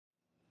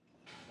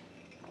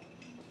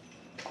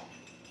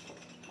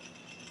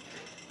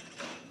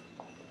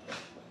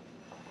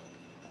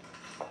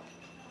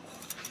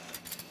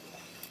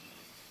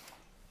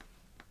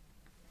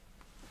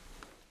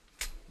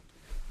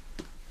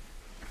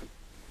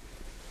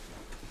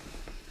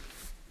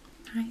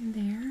Hi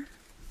there.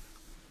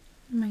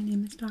 My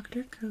name is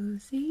Dr.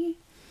 Cozy.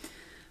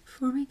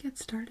 Before we get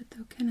started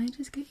though, can I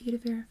just get you to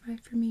verify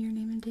for me your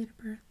name and date of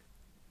birth?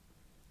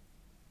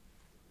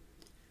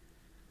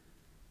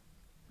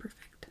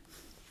 Perfect.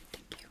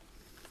 Thank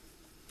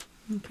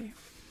you. Okay.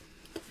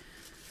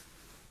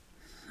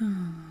 So,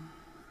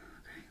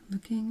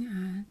 looking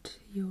at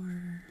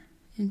your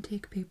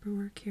intake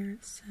paperwork here,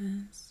 it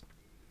says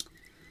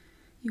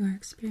you are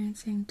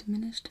experiencing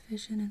diminished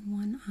vision in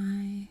one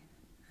eye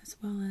as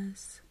well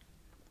as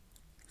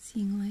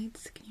seeing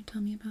lights. Can you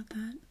tell me about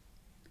that?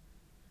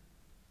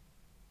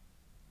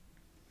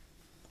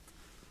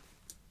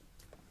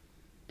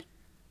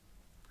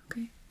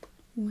 Okay.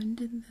 When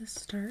did this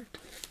start?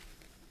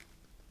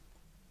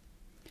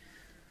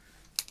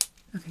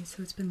 Okay,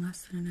 so it's been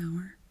less than an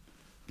hour.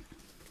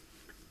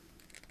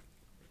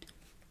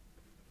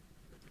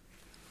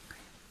 Okay.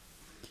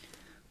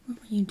 What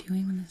were you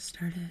doing when this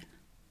started?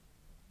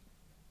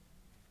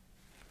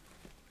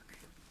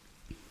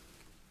 Okay.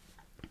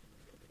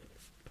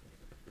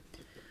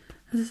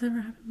 Has this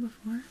ever happened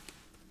before?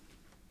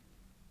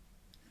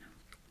 No.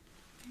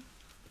 Okay.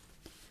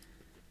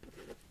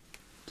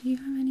 Do you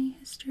have any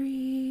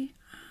history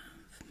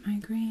of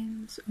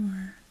migraines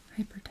or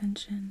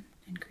hypertension,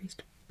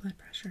 increased blood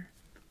pressure?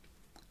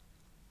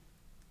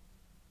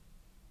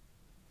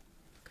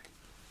 Okay.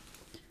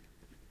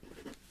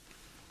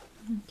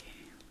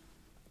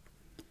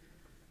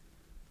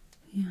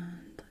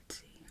 And let's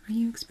see. Are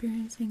you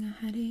experiencing a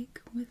headache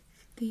with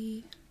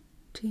the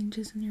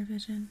changes in your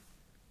vision?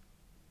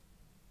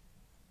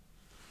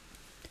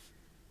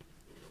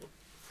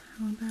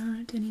 How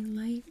about any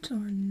light or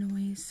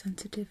noise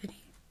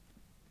sensitivity?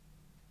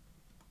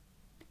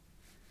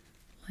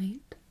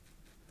 Light?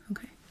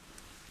 Okay.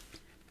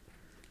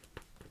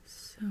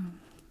 So,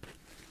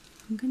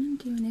 I'm gonna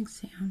do an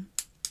exam.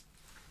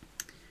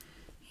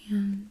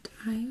 And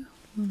I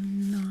will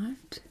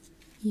not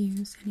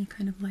use any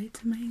kind of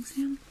lights in my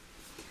exam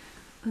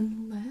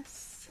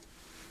unless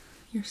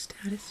your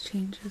status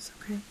changes,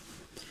 okay?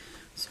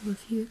 So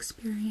if you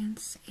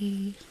experience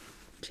a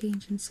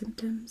change in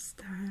symptoms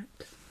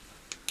that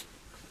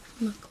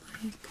look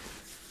like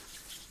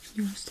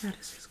your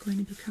status is going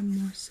to become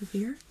more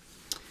severe,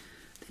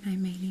 then I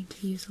may need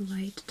to use a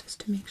light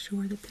just to make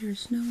sure that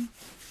there's no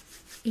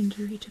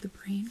injury to the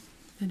brain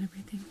and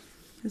everything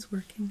is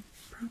working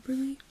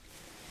properly.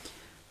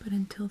 But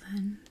until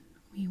then,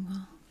 we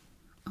will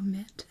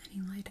omit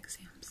any light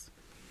exams.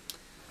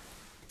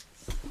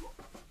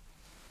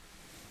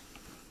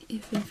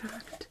 If in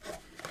fact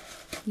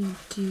you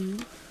do,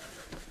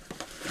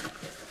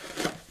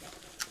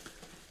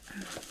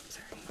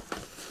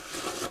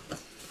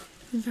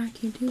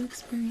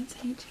 experience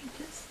any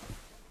changes,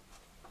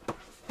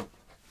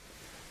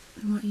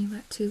 I want you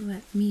to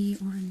let me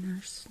or a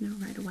nurse know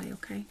right away,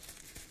 okay?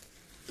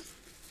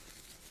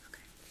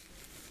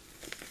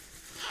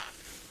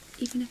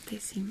 Even if they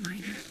seem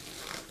minor.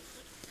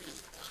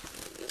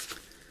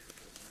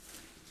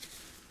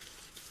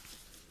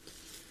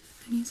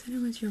 And you said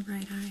it was your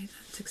right eye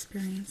that's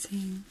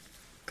experiencing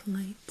the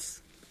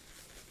lights.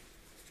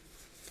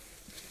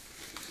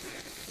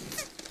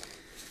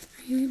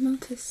 Are you able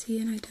to see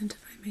and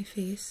identify my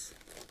face?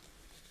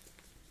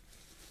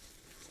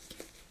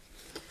 Okay.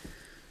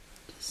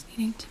 Just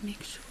needing to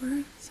make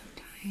sure.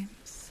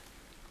 Sometimes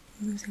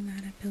losing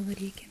that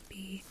ability can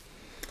be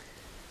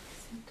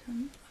a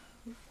symptom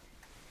of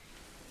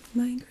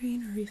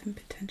migraine or even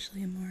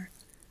potentially a more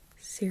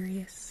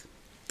serious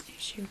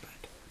issue,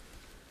 but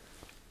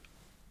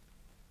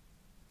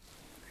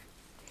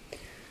okay.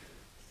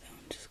 So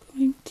I'm just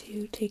going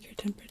to take your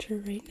temperature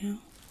right now.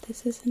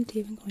 This isn't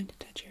even going to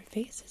touch your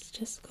face, it's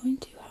just going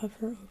to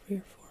hover over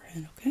your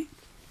forehead, okay?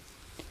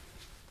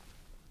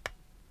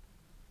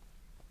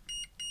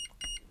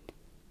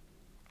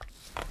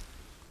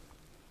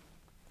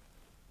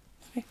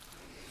 Okay.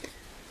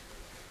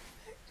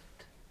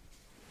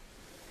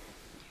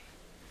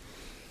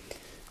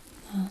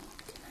 Now,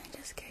 can I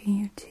just get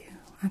you to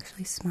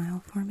actually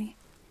smile for me?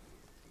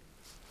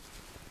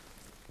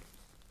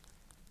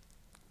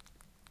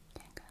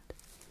 Okay, good.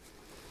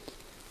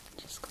 I'm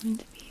just going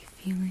to be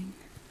feeling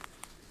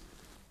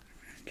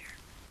around your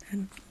head a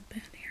little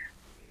bit here.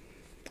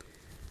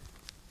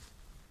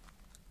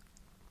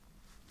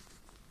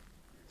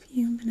 Have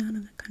you been out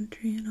of the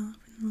country at all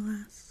in the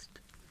last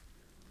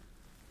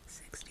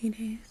 60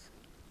 days?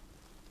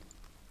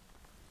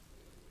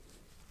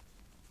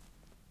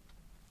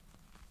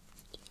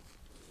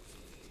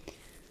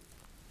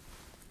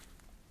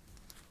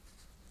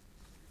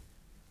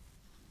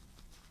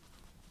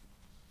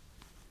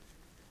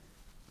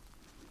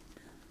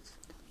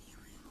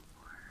 Feeling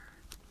for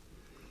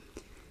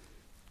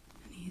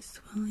any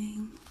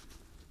swelling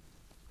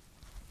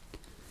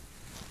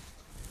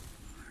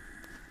or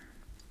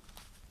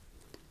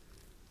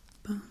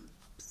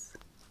bumps,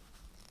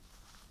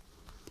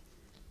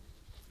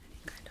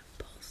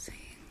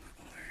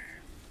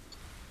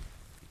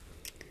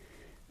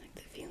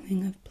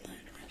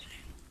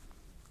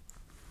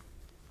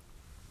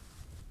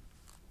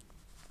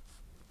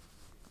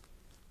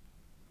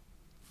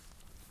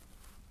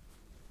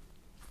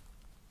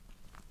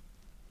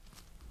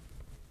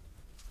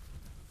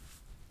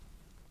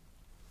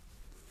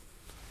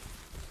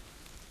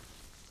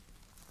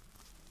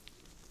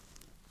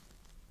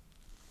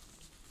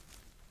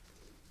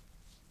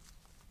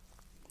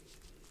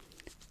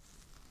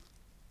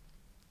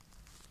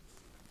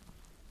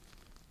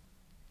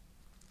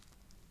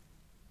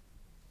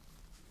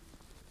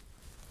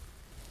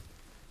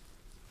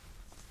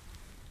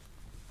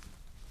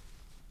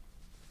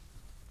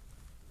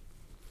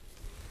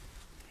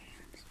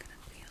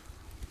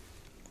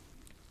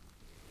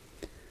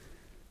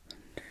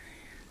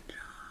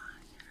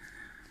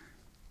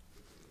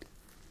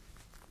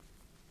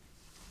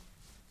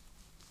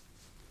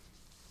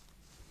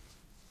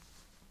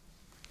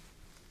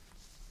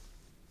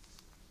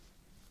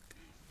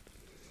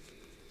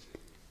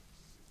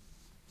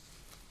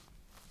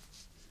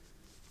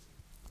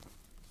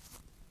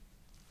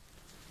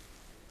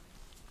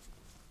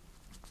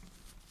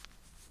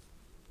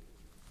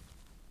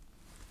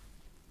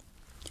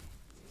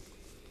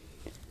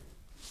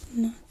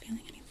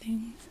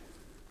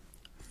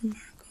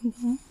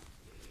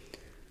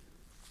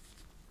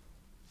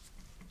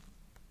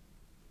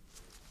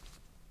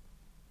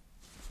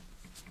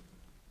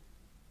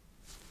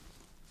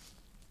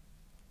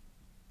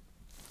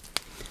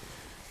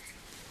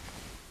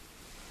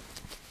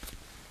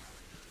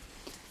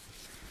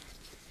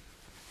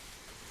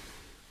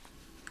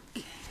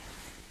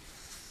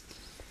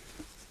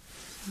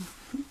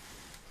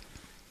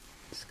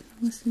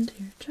 listen to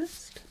your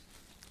chest.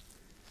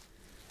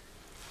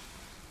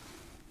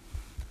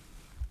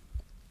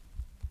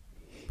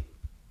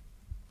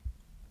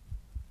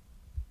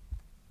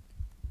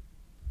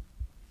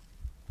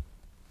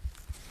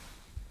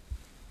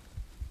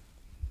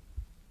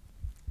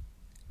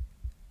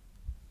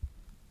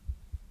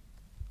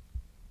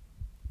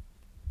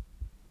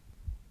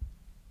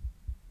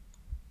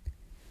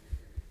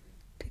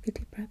 Take a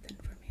deep breath in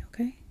for me,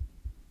 okay?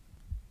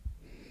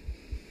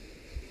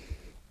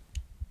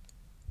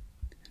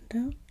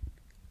 And out.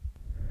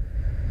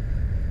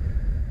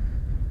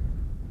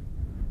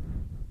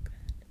 Good.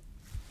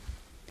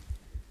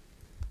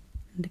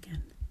 And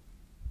again.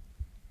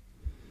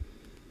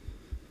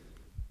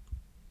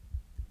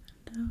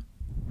 And out.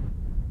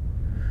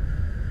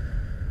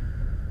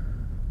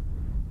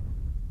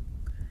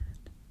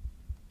 Good.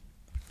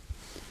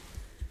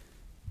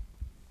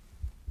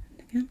 And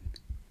again.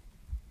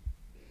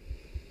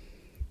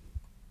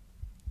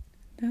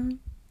 Down.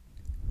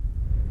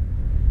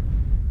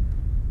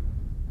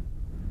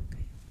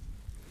 Okay.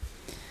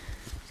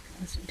 Just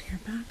gonna listen to your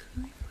back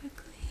really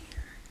quickly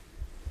here.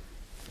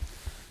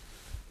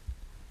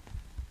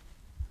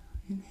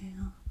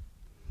 Inhale.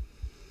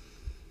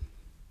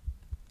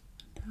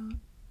 And out.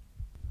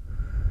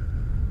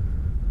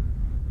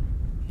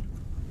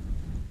 Beautiful.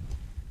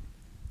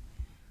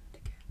 And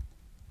again.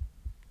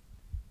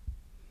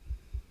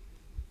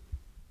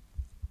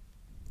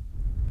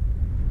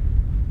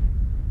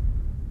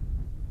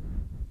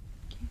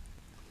 Okay.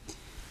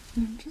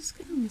 And I'm just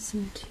going to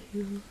listen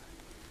to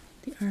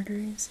the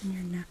arteries in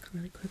your neck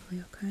really quickly,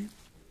 okay?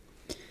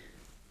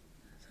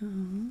 So,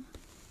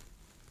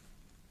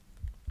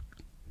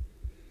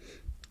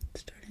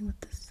 starting with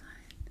this side.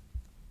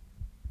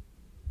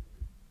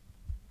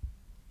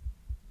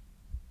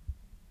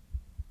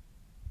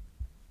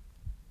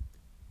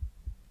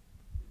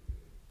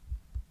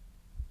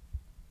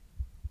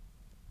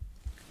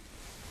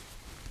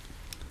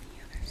 The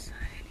other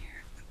side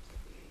here.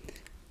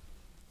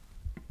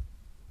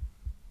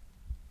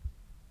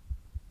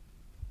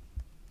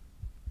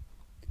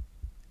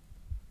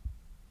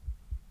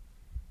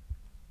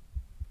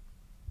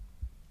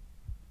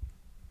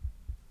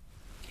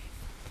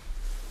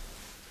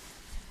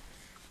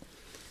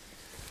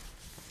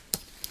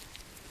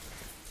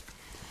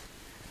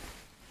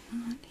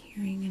 Not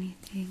hearing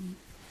anything.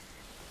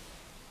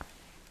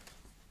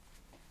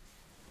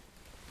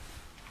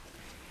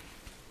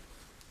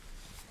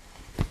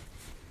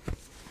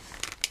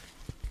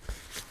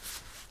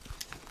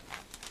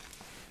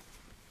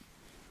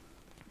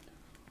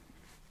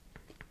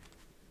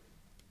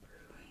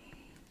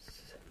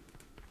 Bruise or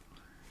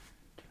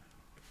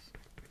toes.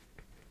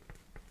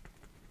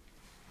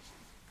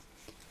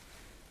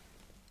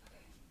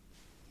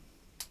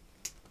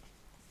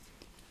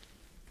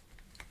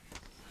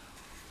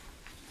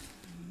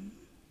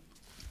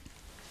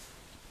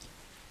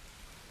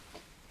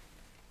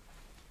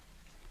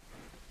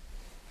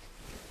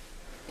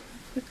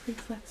 Quick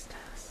reflex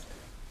test.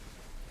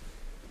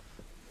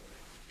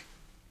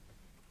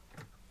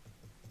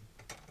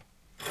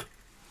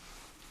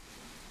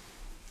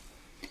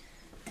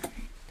 Alright.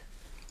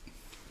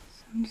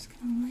 So I'm just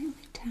going to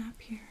lightly tap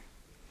here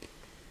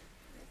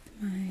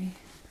with my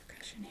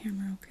percussion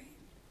hammer, okay?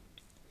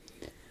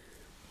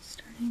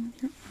 Starting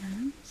with your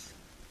arms.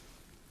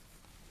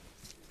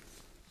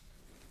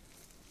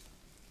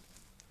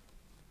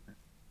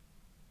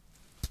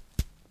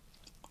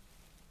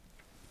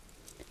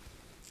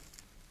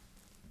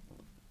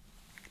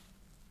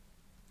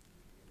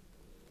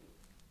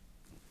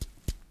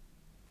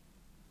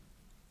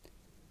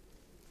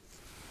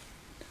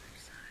 Other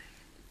side.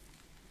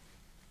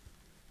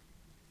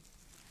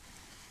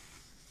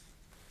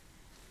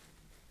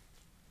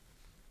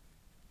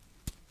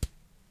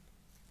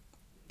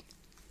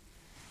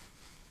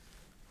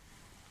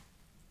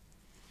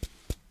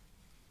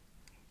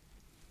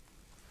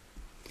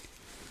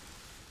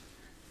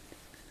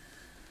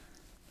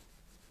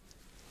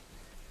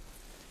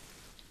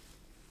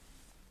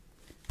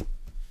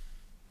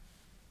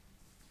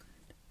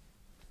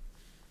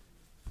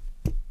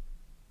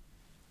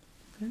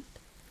 Good.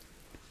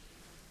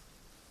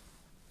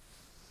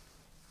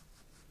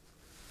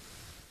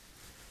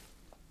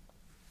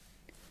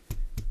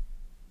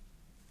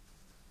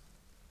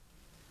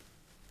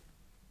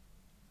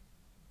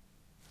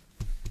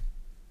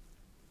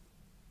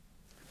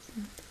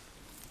 Excellent.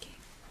 Okay.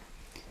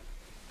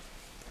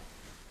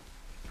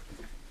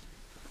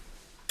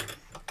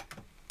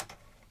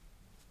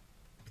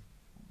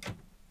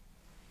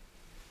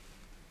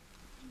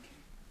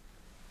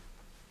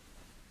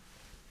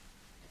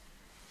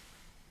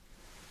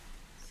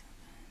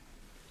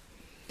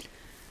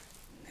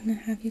 I'm going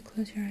to have you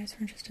close your eyes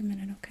for just a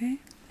minute, okay?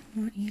 I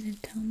want you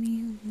to tell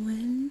me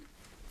when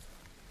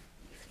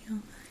you feel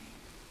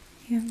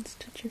my hands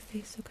touch your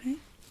face, okay?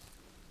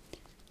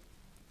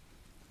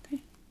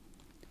 Okay.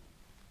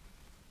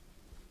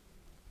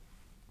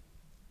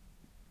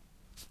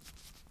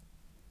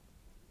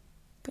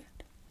 Good.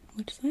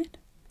 Which side?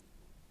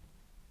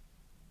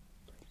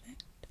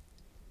 Perfect.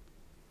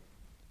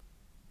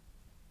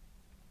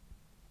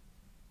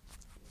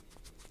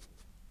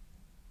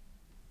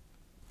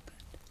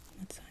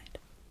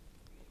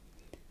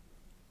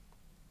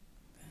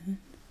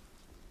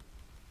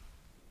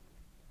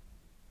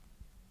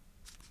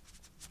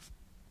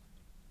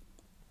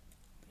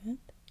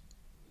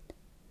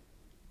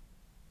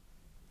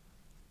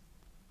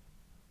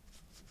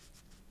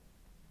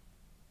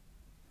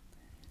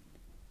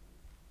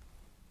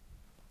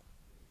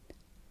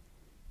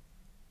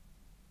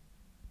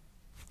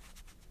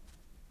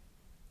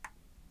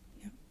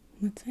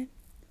 What side?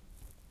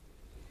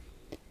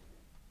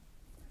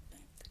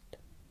 Perfect.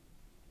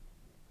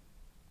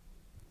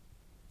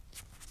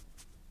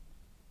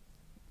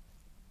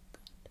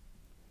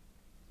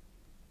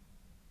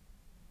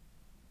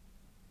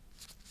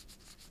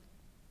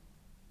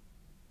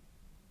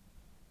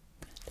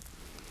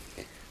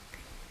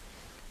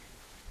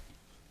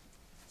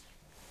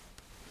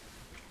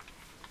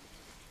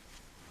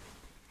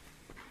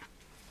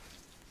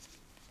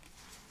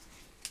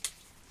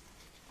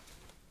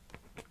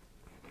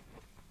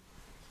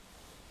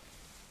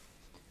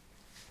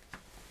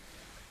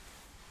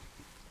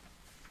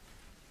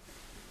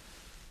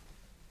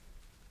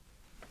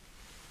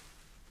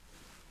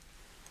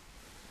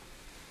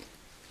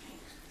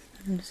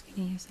 I'm just going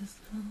to use this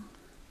little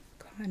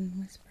cotton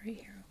wisp right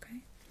here,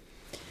 okay?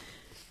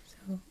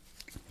 So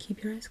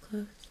keep your eyes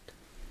closed.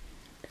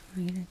 I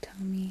want you to tell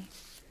me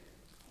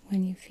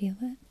when you feel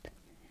it,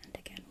 and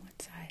again,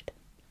 what side.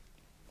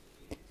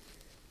 Okay.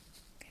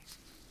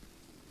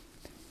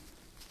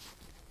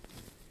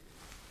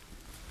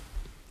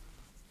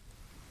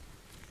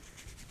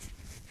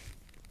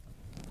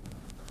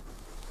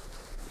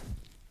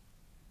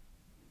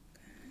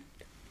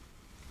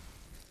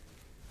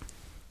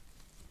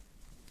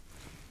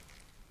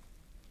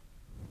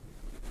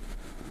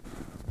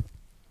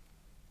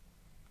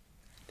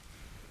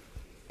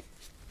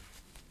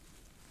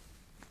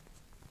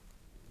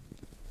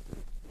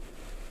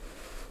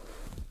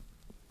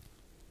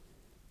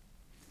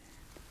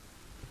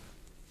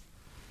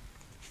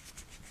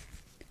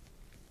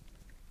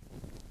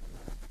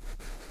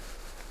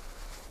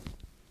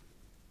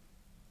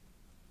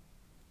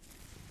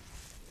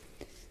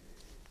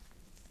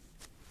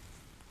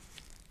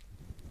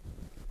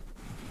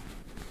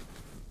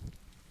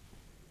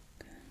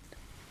 Good.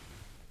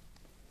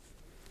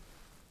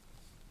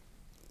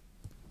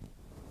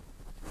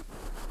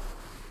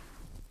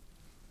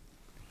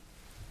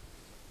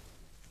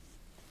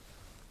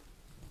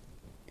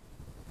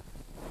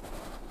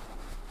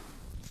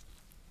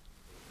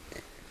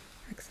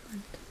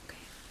 Excellent. Okay.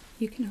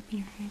 You can open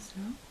your eyes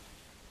now.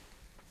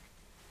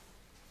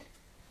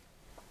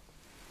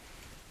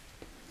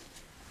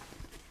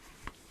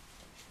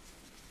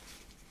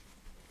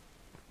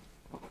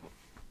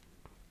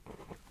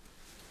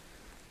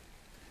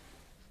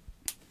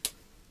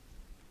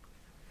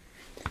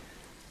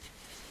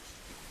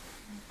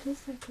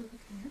 Just like to look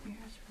in your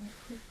ears really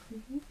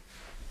quickly.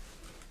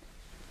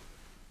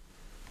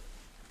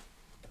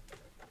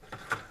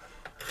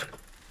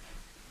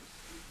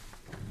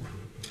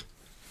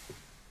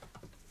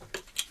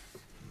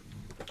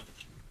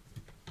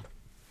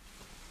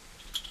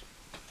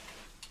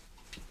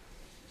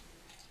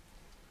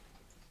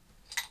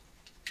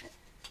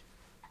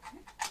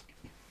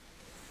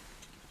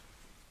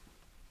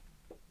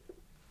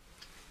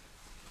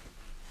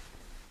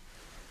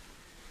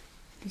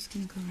 I'm just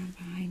going to go around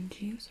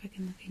behind you so I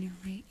can look in your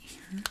right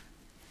ear.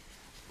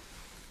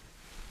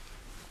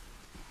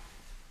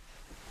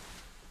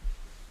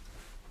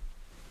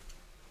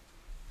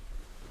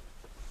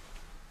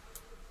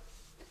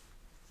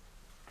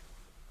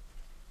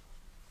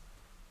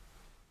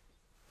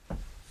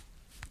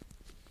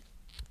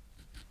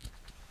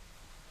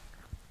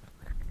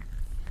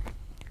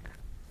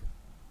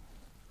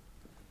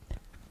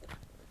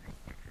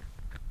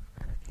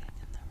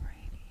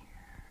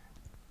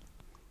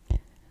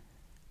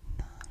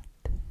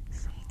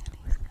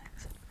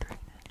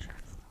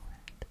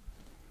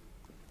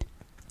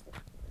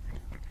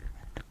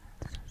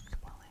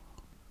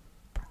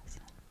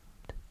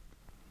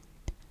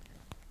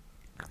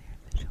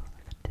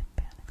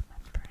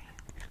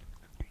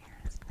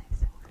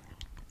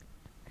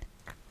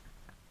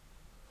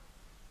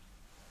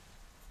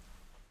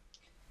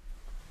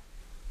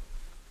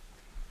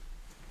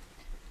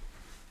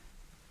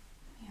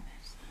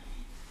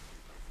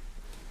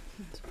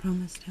 As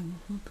promised, I will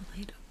hold the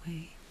light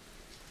away.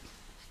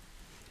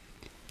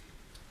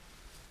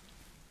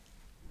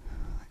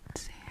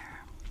 Let's see here.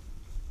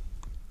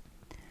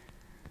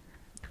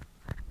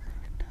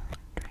 No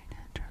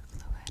drainage or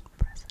fluid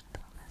present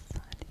on this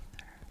side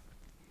either.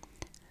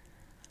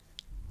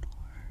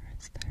 Nor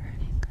is there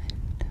any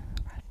kind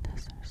of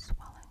redness or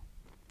swelling.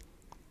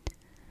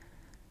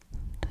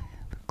 And I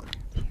have a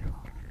clear view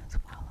as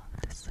well on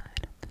this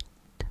side of the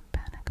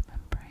tympanic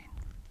membrane.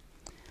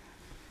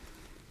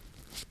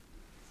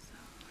 So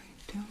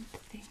I don't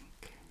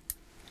think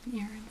an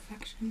ear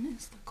infection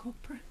is the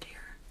culprit here.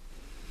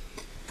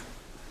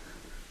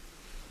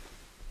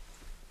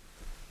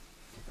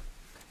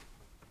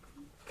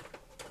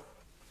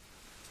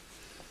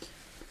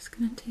 Just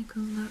going to take a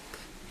look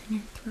in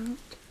your throat.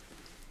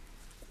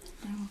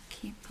 I will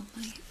keep the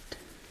light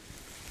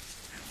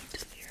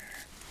out of your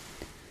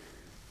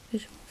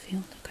visual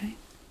field, okay?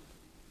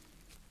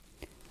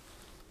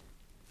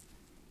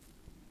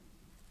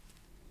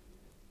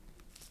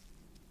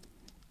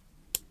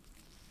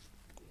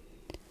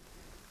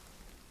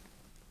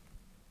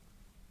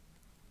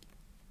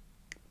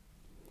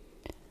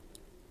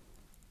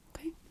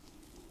 Okay.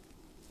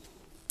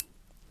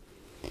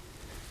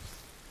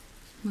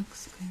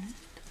 Looks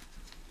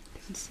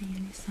good. Doesn't see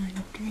any sign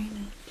of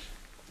drainage.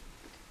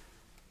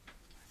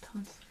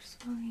 Tonsillar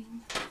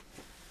swelling.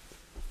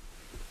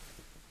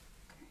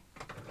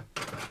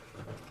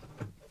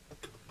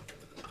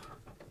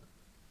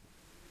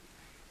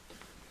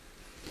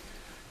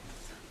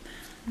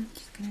 I'm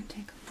just going to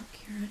take a look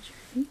here at your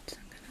feet.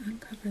 I'm going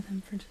to uncover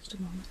them for just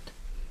a moment.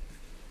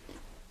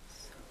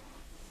 So,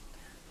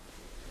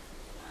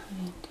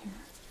 behind here.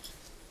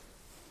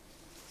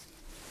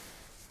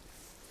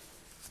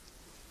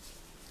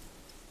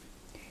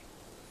 Okay.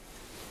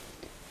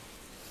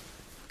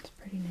 It's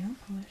pretty nail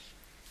polish.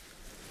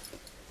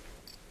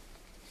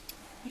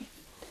 Alright.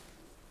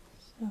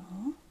 So,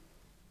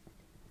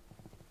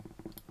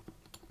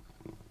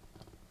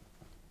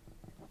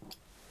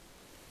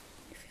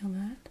 you feel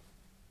that?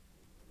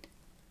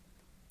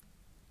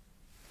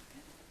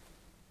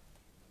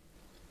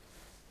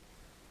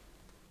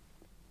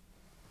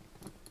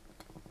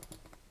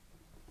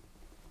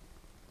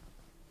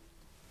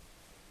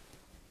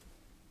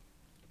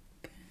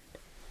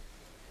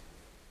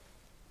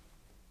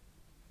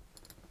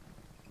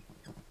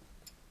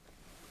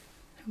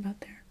 How about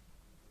there?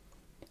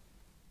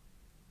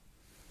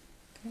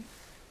 Okay.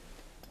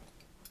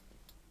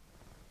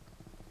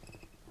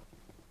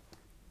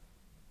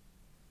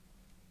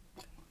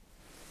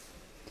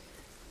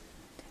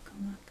 Take a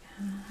look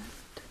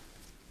at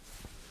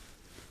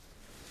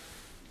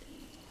the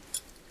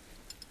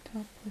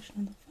top portion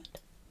of the foot.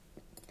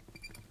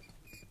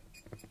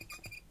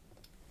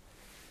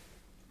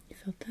 You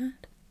felt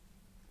that?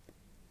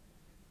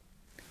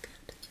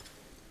 Good.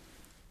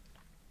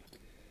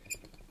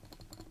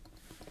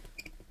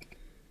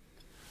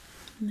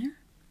 And there?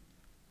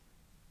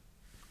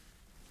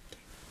 Okay.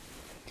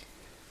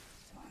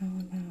 So how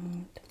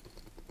about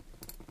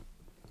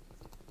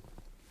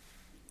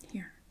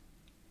here?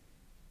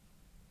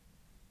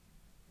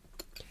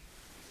 Okay.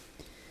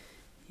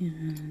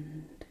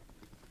 And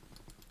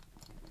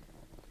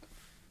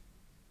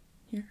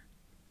here?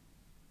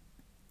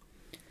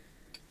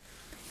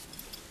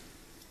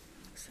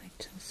 Looks like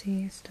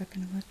Chelsea stuck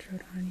an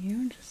electrode on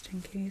you just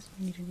in case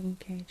we need an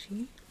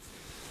EKG.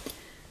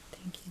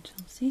 Thank you,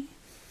 Chelsea.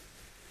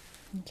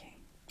 Okay,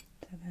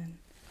 so then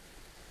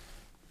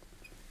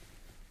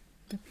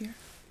up here.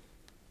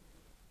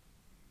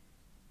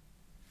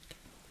 Okay.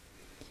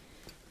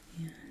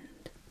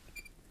 And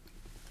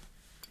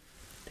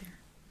there.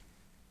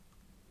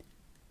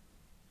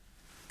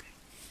 Okay.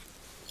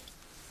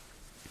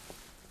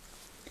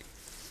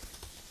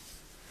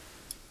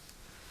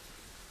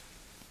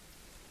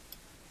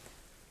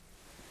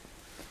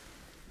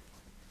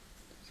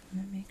 Just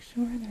want to make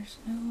sure there's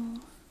no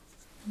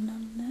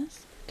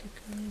numbness,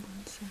 particularly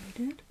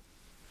one-sided.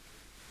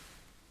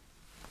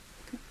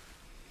 Okay.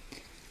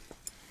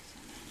 So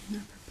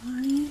then upper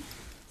body.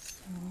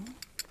 So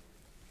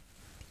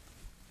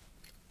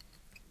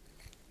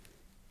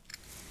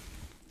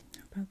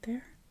how about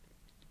there?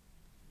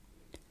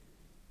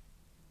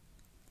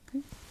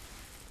 Okay.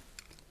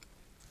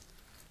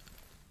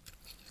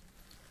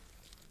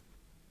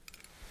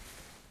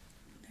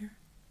 There.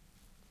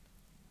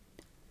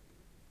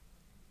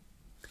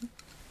 Okay.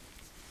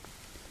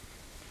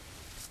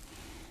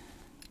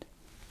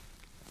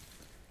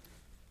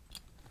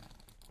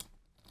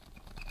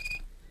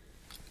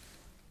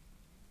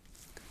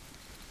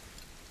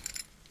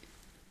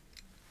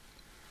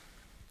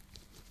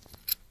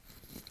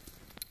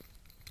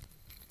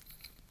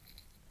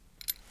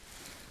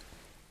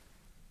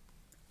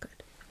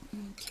 Good.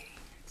 Okay.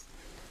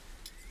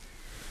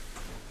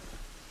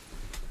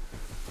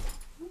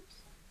 Oops.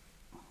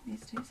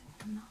 These days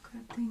I can knock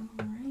that thing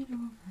right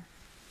over.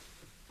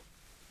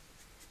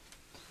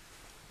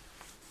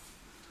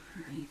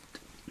 Alright.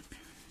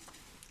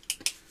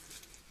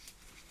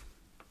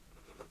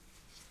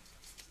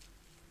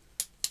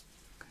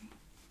 Okay.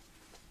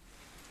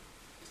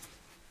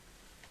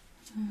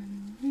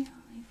 And really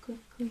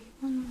quickly,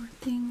 one more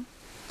thing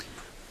with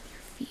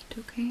your feet,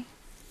 okay?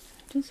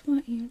 I just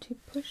want you to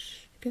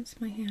push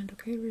against my hand,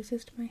 okay?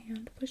 Resist my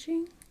hand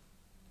pushing.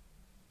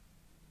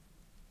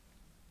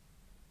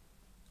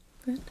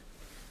 Good.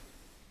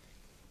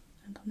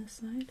 And on this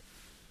side.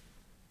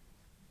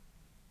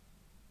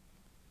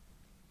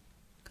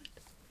 Good.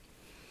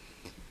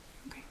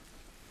 Okay.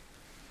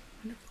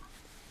 Wonderful.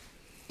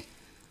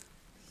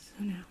 So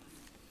now,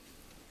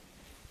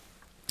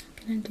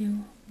 I'm gonna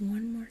do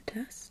one more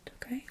test,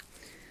 okay?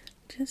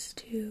 Just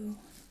to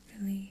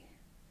really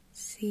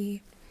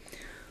see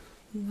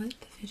what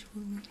the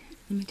visual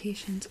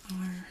limitations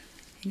are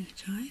in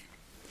each eye,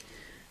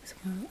 as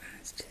well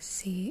as to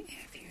see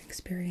if you're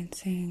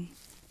experiencing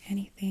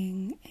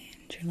anything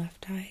in your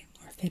left eye,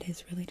 or if it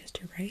is really just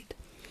your right.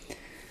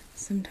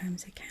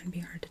 Sometimes it can be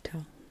hard to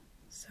tell.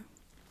 So,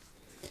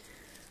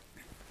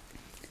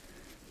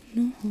 I'm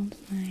going to hold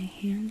my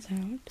hands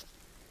out,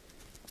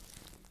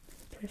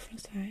 peripheral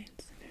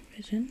sides of your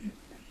vision.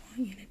 I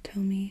want you to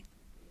tell me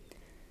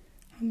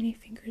how many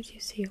fingers you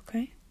see,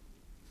 okay?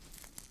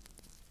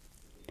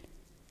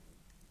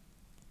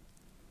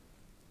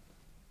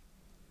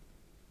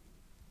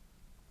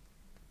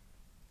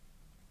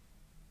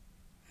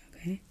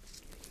 okay?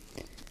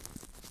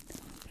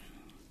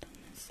 On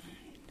this side.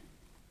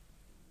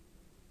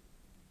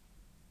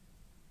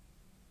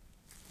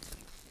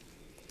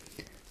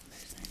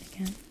 Other side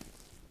again.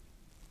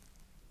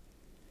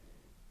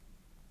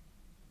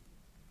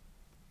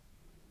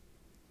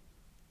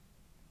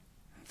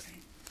 Okay.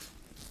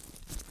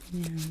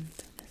 And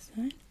this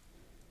side.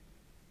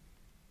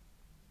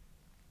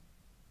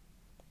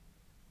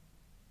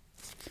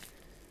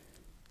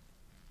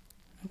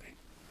 Okay.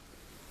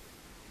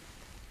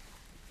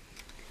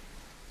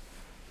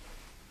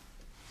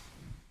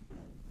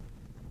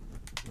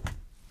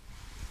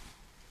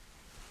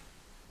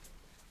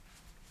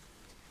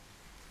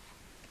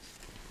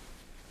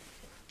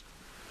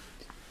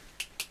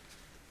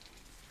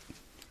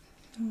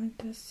 So it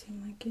does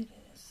seem like it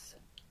is,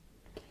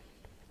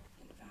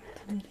 in fact,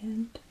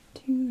 limited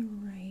to the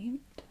right.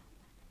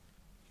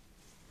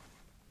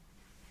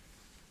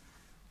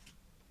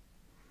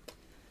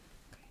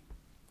 Okay.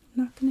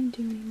 I'm not going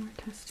to do any more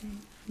testing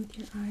with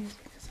your eyes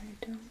because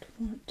I don't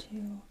want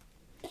to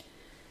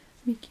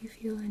make you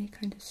feel any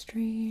kind of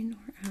strain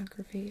or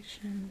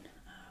aggravation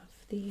of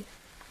the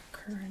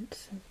current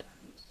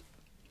symptoms.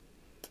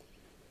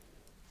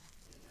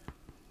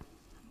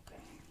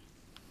 Okay.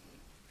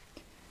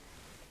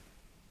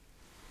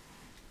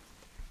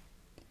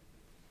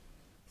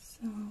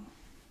 So,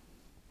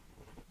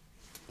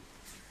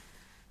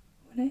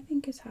 what I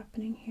think is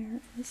happening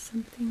here is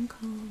something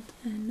called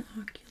an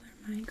ocular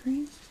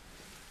migraine.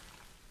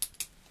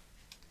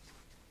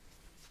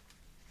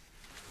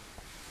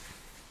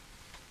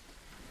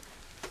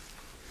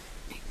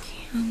 It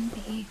can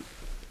be,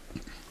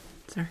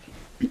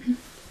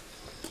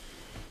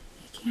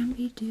 it can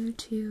be due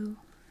to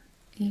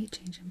a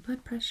change in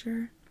blood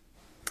pressure.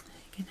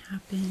 It can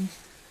happen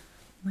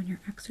when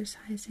you're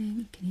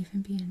exercising. It can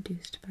even be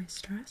induced by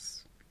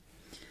stress.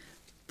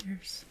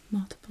 There's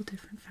multiple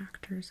different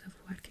factors of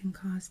what can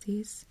cause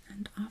these,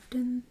 and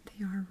often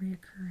they are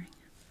reoccurring.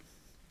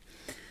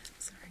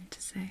 Sorry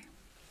to say.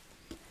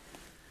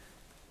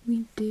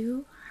 We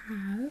do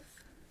have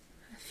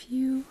a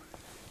few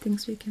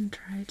things we can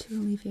try to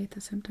alleviate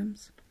the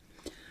symptoms.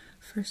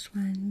 First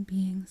one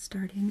being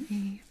starting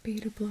a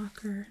beta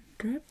blocker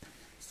drip.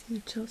 I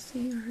see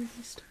Chelsea already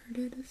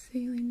started a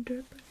saline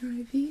drip on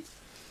your IV.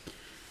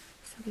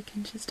 So we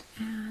can just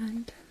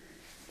add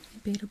a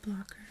beta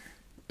blocker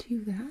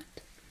to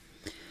that.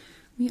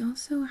 We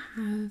also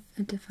have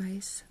a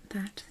device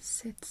that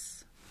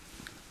sits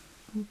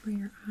over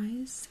your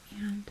eyes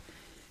and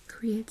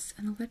creates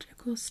an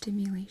electrical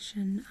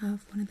stimulation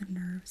of one of the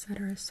nerves that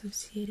are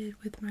associated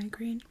with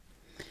migraine.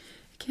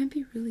 It can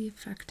be really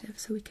effective,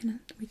 so we can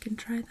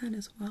try that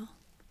as well.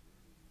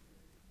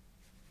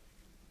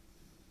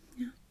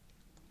 Yeah.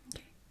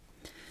 Okay.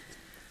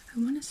 I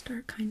want to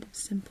start kind of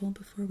simple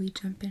before we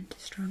jump into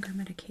stronger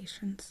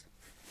medications.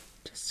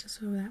 Just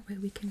so that way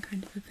we can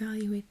kind of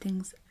evaluate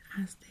things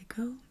as they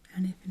go,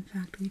 and if in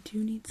fact we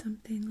do need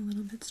something a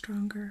little bit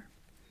stronger,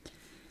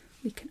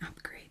 we can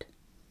upgrade.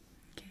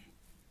 Okay.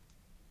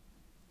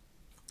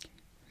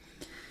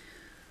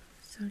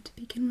 So to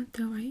begin with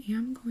though, I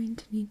am going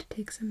to need to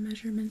take some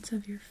measurements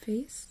of your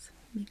face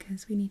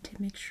because we need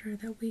to make sure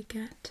that we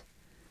get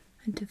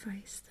a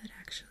device that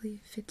actually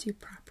fits you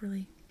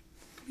properly.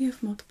 We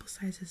have multiple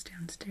sizes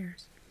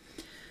downstairs.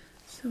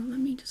 So let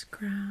me just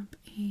grab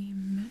a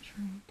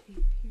measuring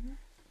tape here.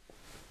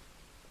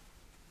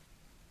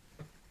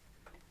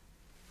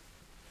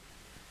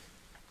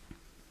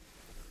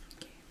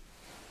 Okay.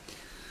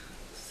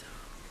 So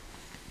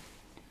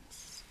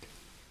just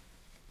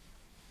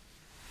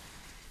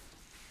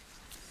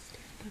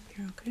stand up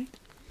here, okay?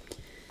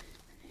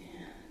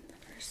 And the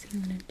first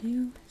thing I'm going to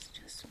do is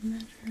just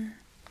measure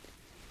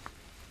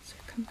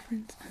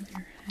circumference of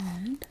your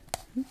head.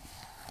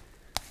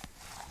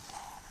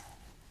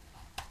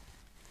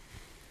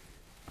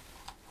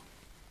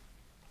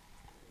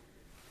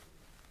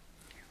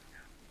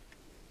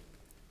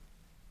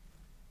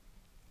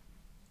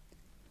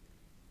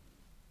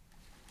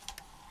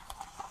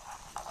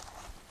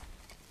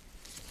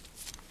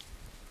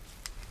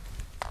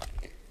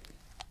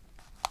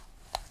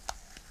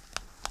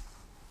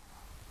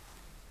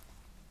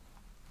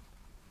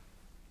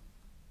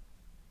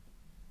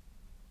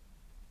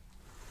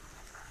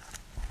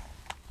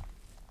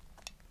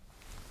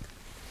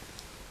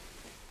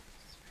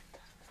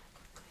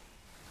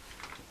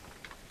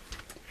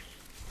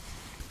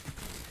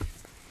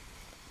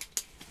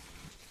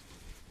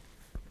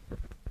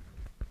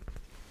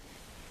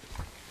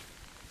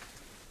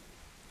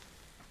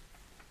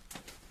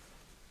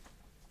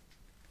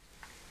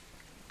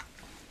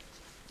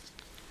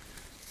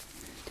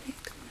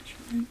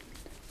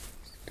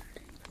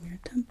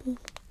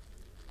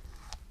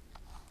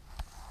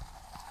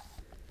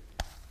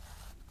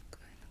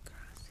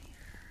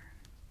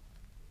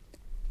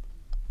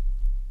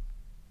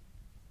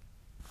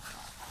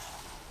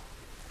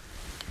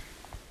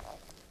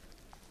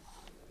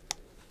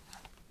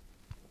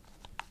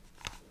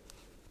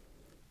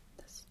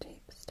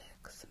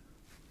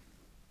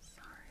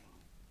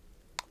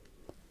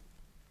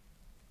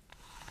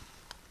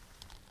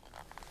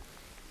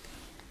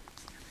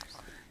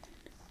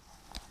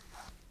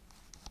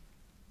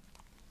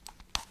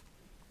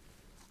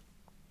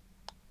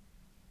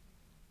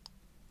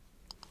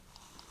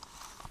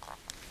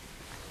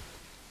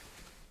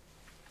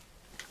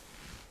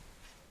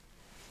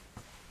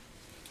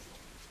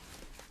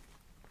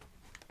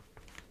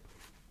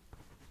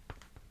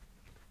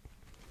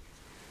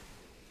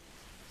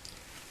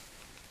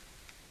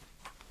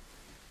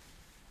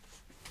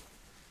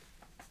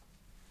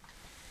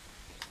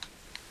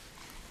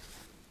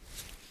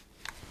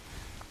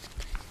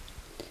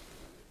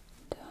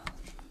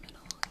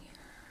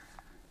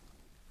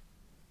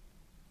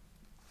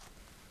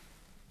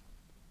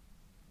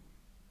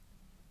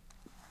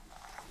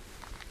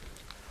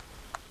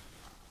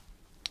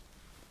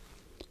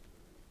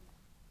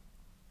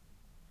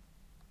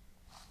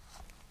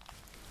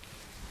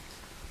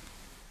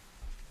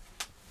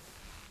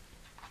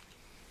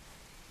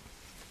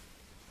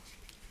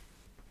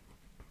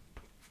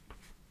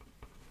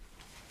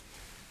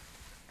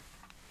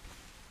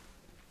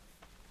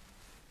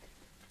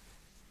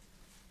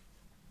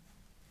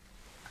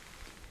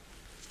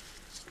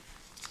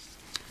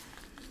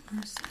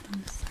 more set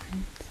on the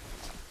sides.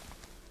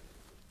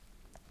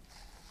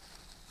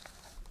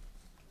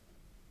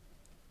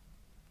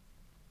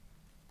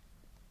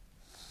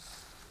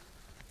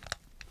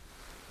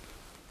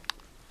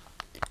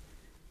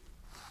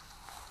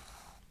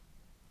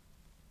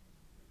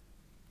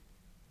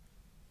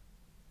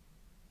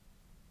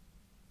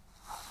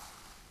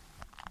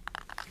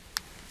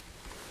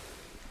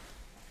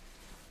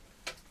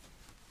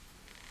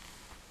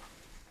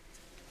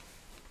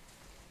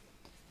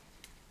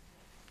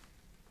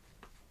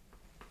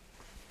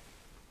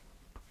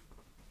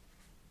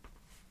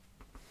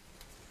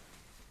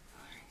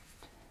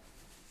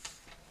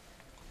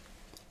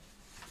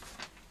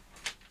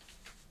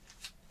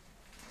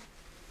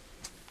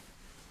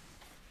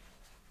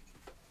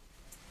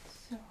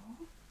 So,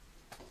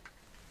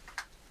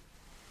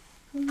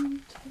 I'm going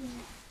to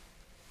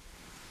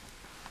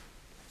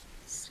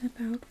step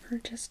out for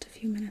just a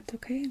few minutes,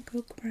 okay, and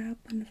go grab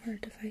one of our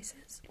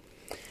devices,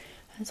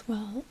 as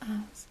well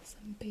as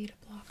some beta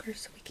blockers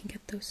so we can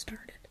get those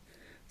started.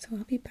 So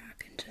I'll be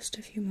back in just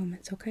a few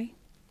moments, okay?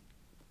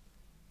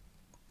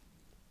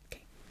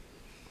 Okay.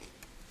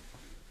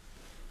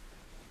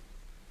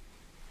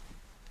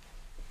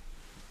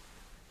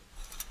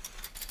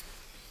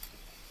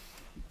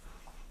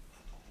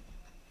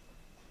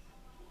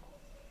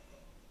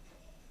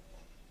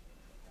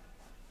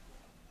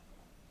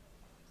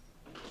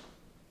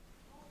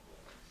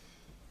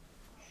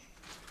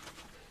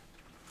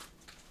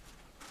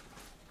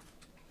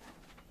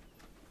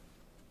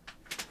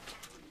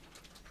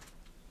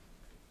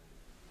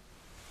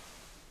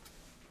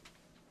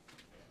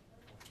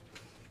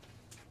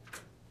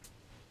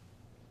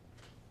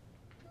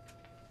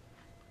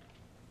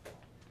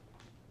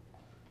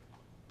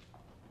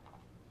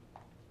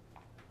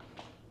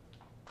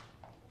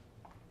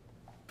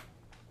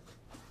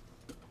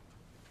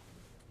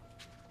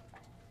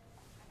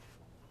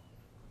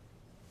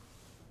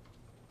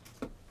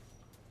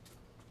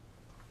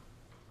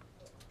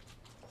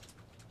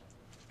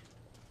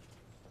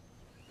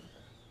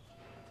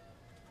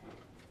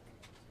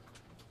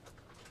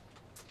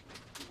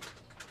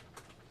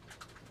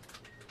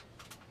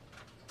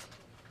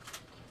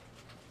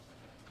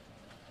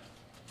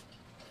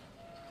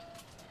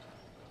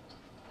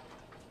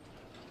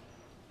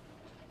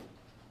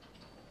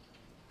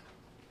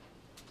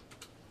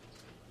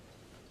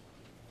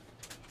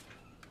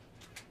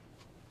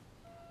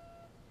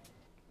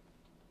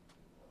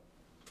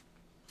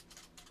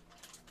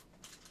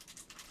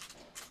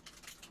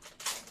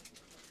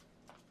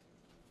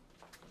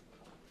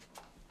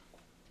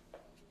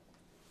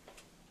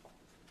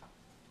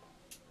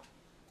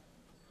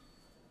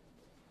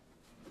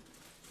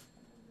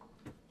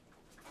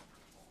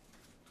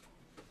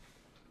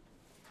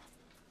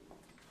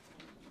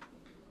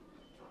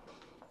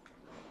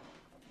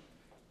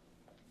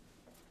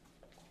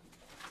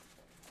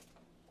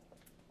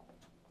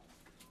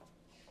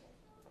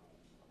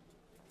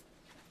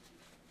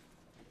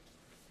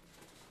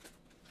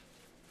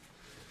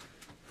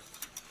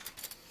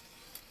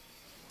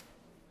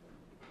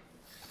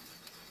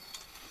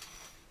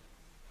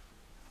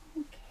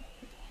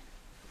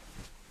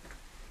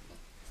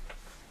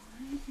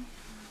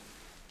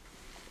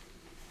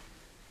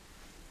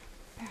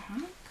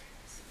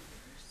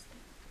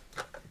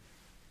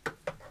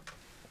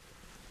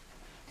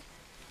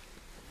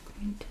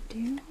 To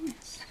do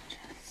is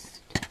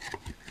just start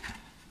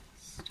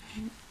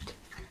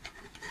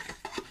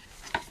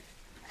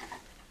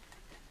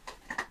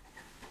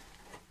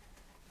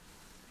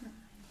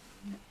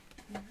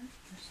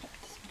start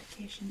this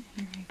medication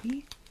in your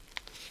IV.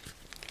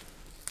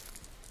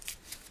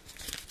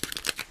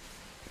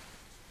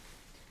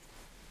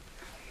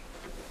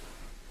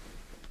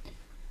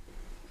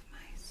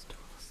 My stool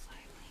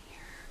slightly here.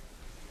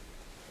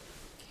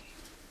 Okay.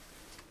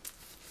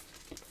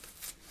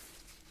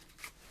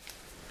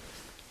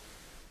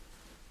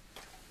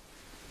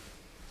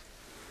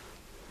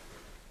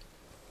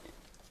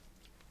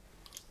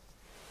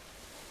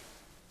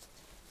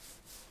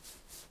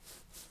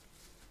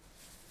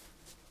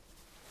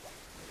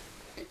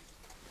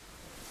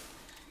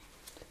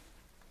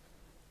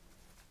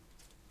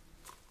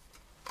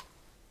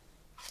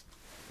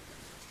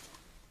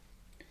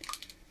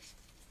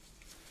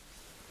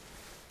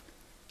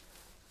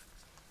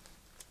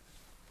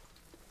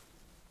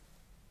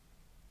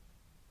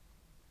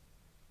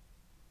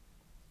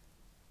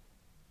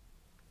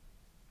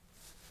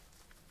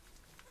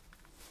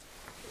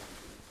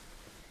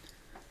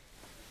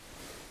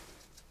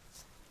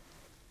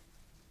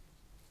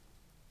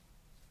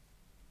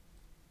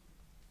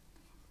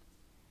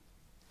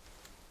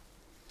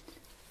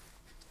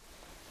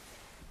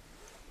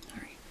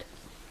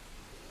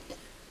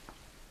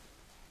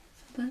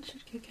 That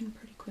should kick in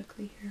pretty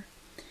quickly here.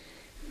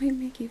 It might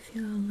make you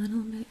feel a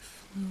little bit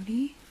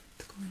floaty.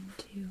 It's going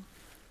to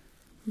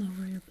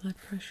lower your blood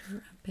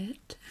pressure a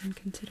bit, and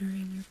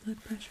considering your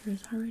blood pressure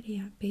is already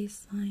at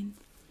baseline,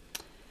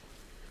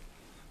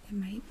 it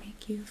might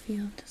make you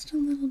feel just a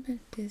little bit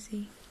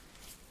dizzy.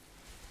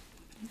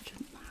 It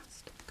shouldn't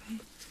last, okay?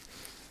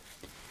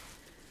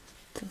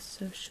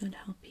 also should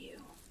help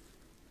you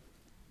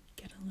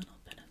get a little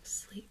bit of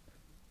sleep,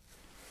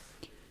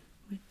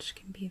 which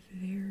can be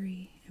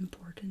very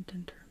important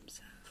in terms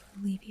of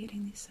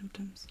alleviating these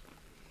symptoms.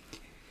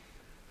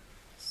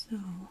 So,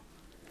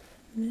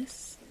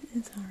 this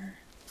is our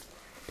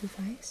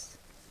device,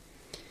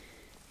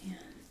 and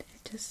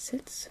it just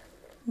sits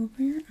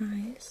over your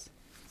eyes.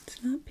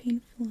 It's not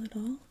painful at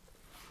all.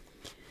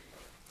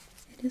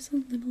 It is a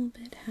little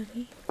bit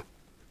heavy,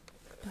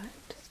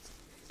 but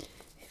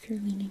if you're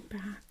leaning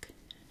back,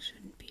 it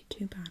shouldn't be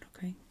too bad,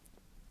 okay?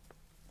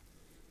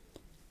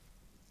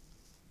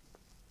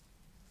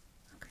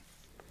 Okay.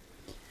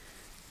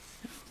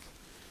 So,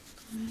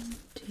 I'm going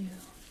to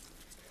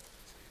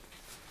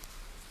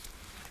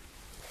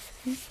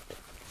sit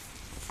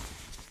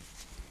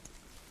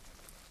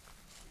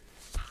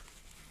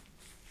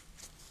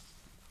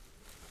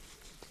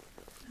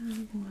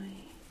that boy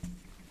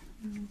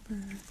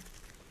over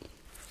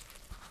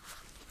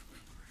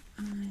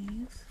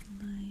eyes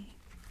like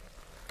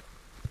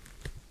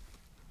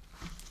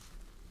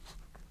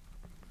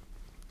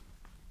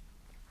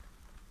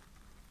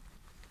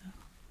so.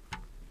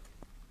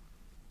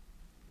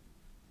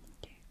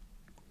 Okay.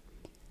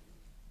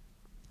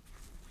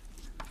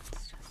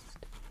 Let's just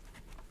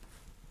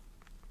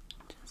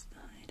the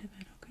height of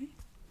it, okay?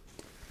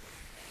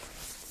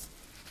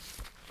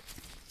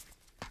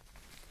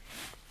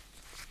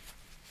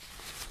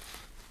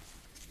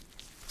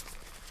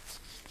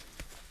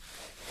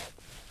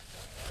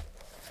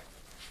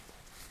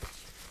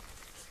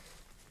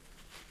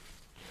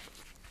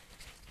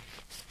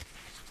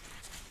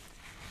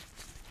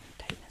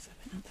 Tightness of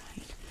it, not the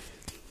height.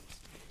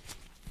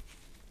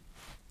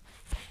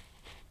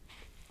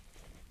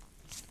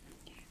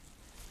 Okay.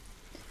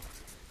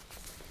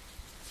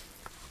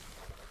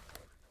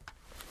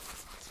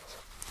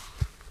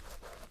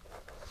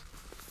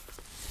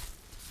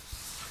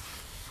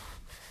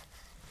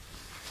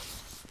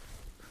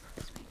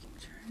 Just making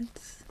sure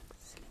it's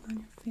sitting on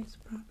your face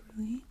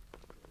properly.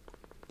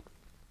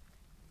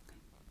 Okay.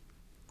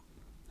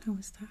 How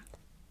was that?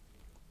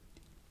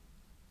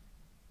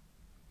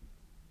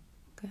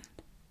 Good.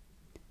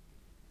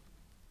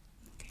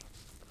 Okay.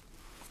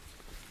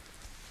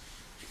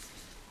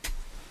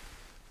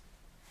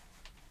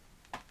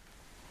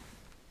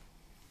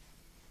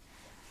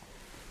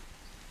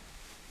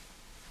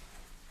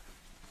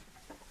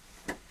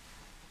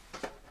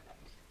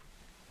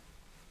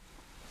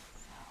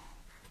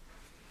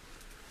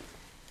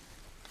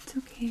 It's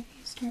okay if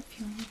you start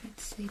feeling a bit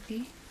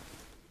sleepy.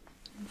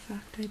 In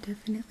fact, I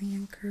definitely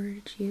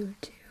encourage you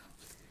to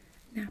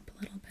nap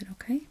a little bit,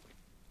 okay?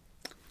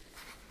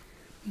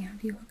 We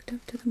have you hooked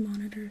up to the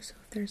monitor, so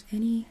if there's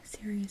any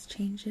serious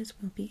changes,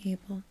 we'll be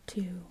able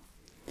to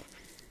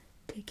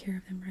take care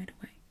of them right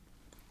away.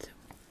 So,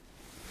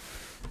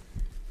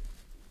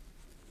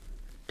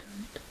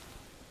 don't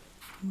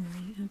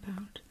worry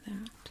about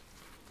that.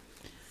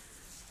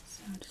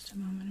 So, just a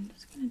moment, I'm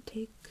just going to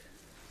take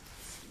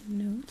some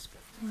notes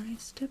before I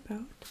step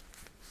out.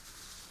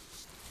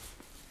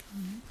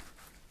 Okay.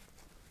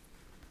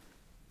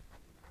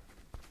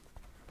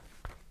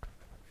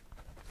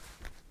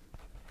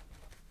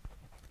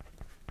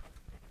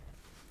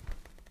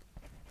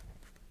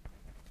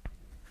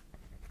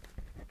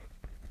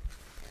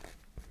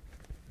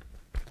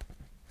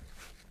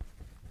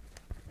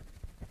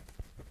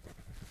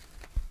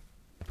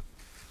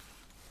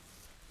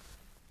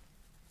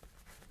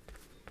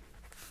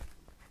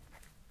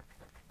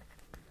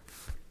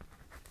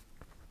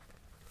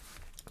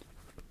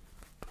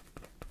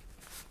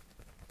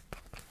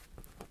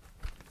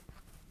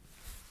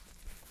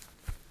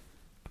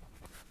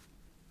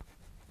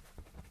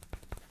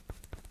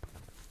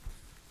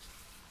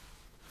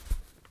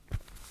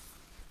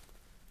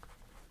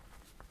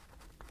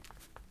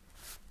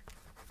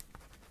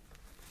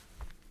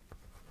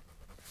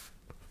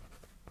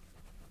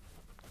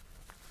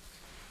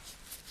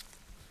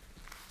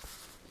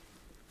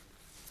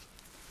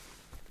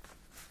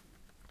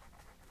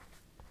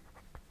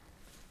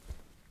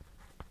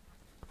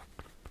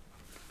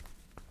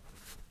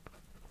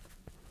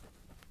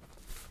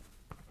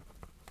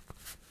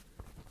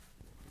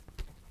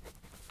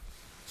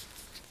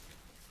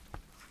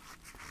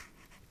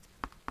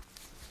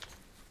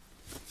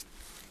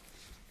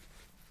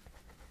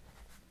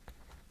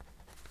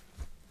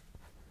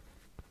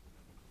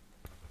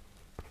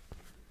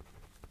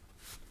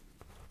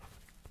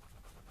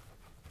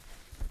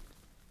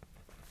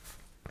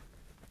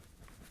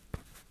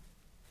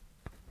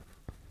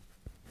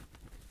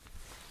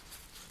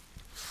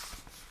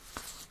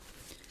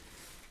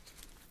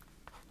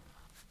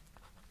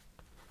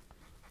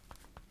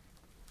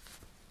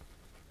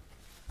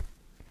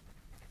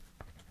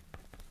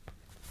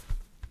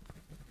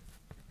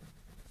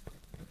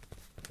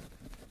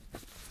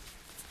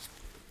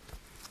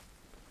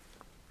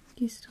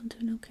 You still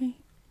doing okay?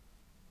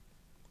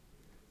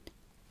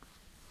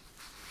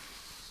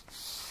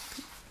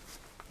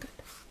 Good.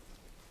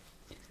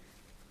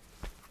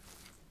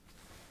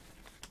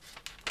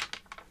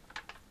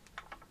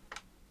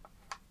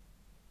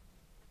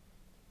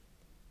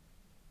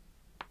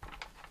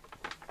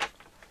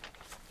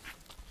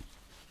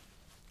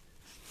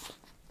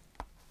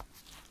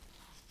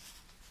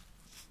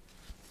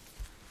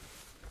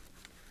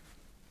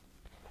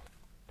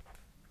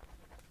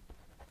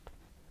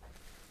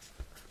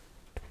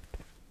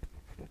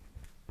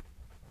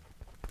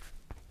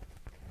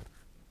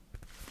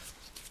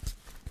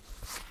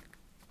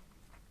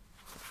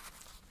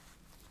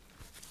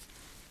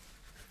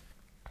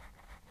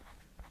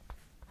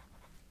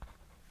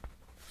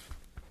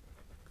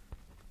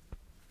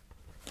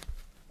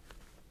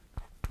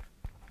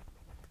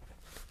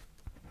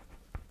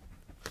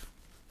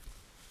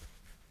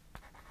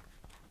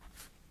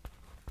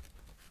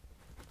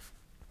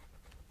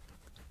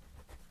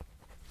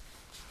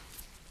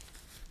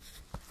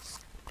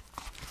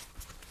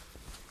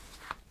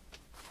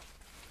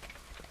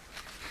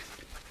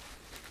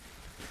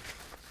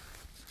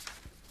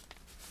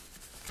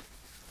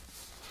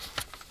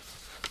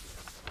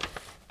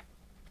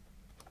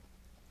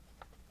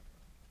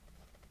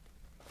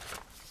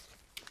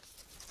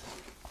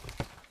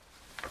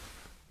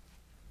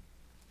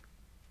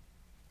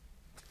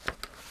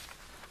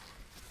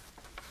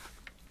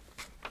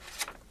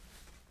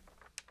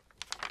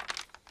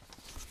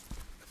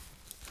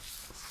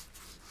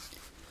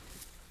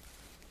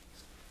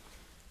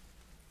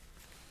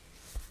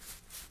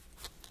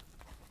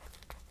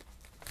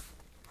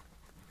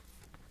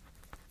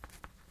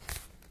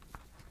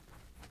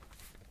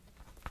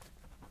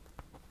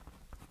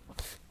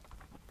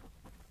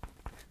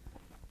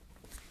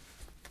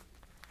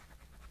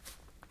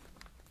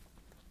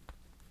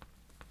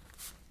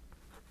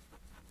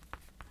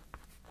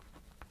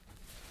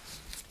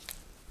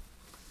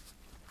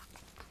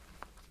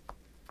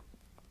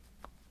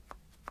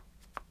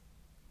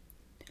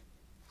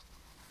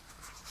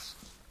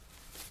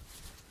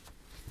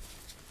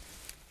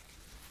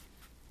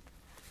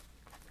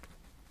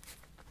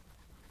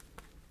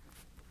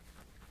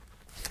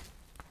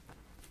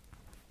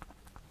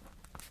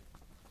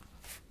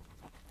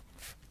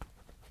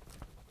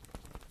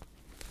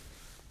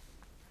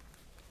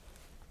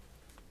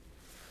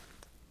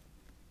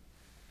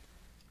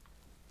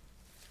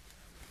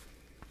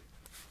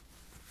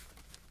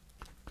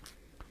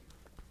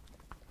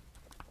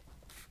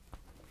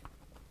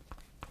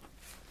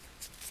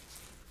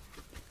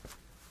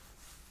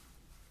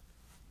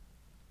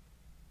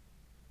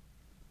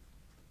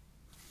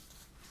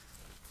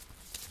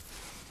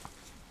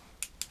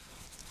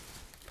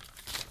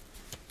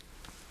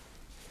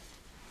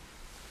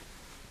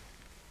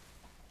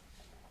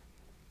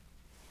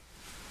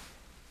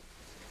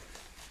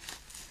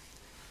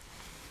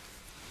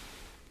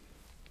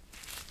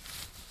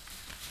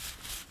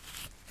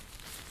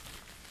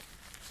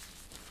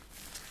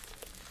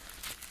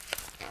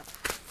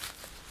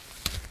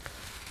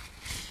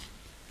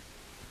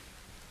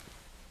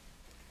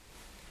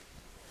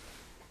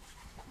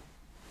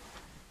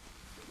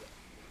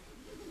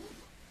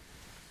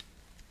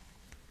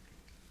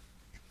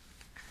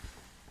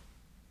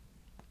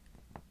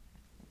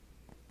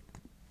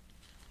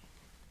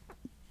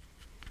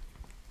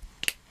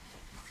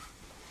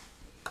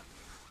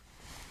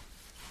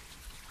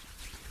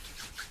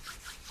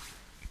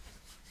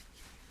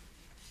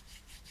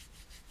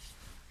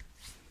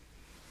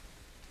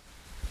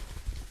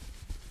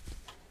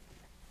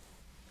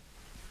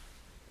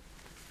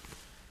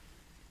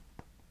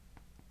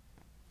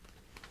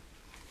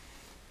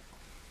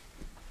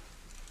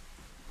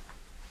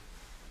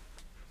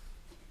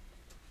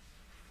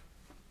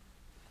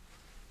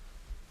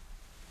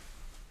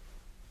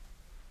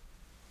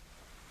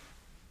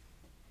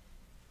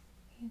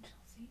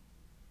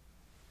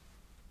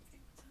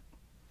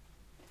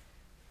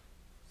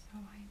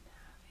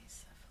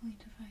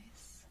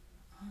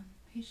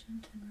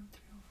 patient in room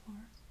 304.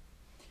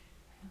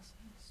 I also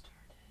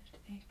started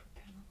a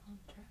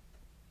propranolol drip.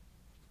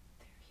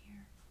 They're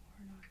here for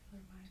an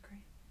ocular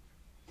migraine.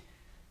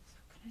 So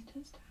can I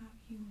just have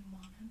you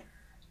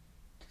monitor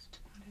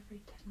just about every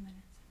 10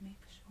 minutes and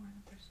make sure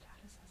that their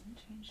status hasn't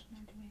changed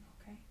and they're doing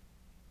okay?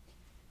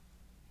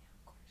 Yeah,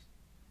 of course.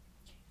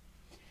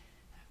 Okay.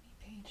 Have me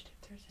paged if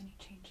there's any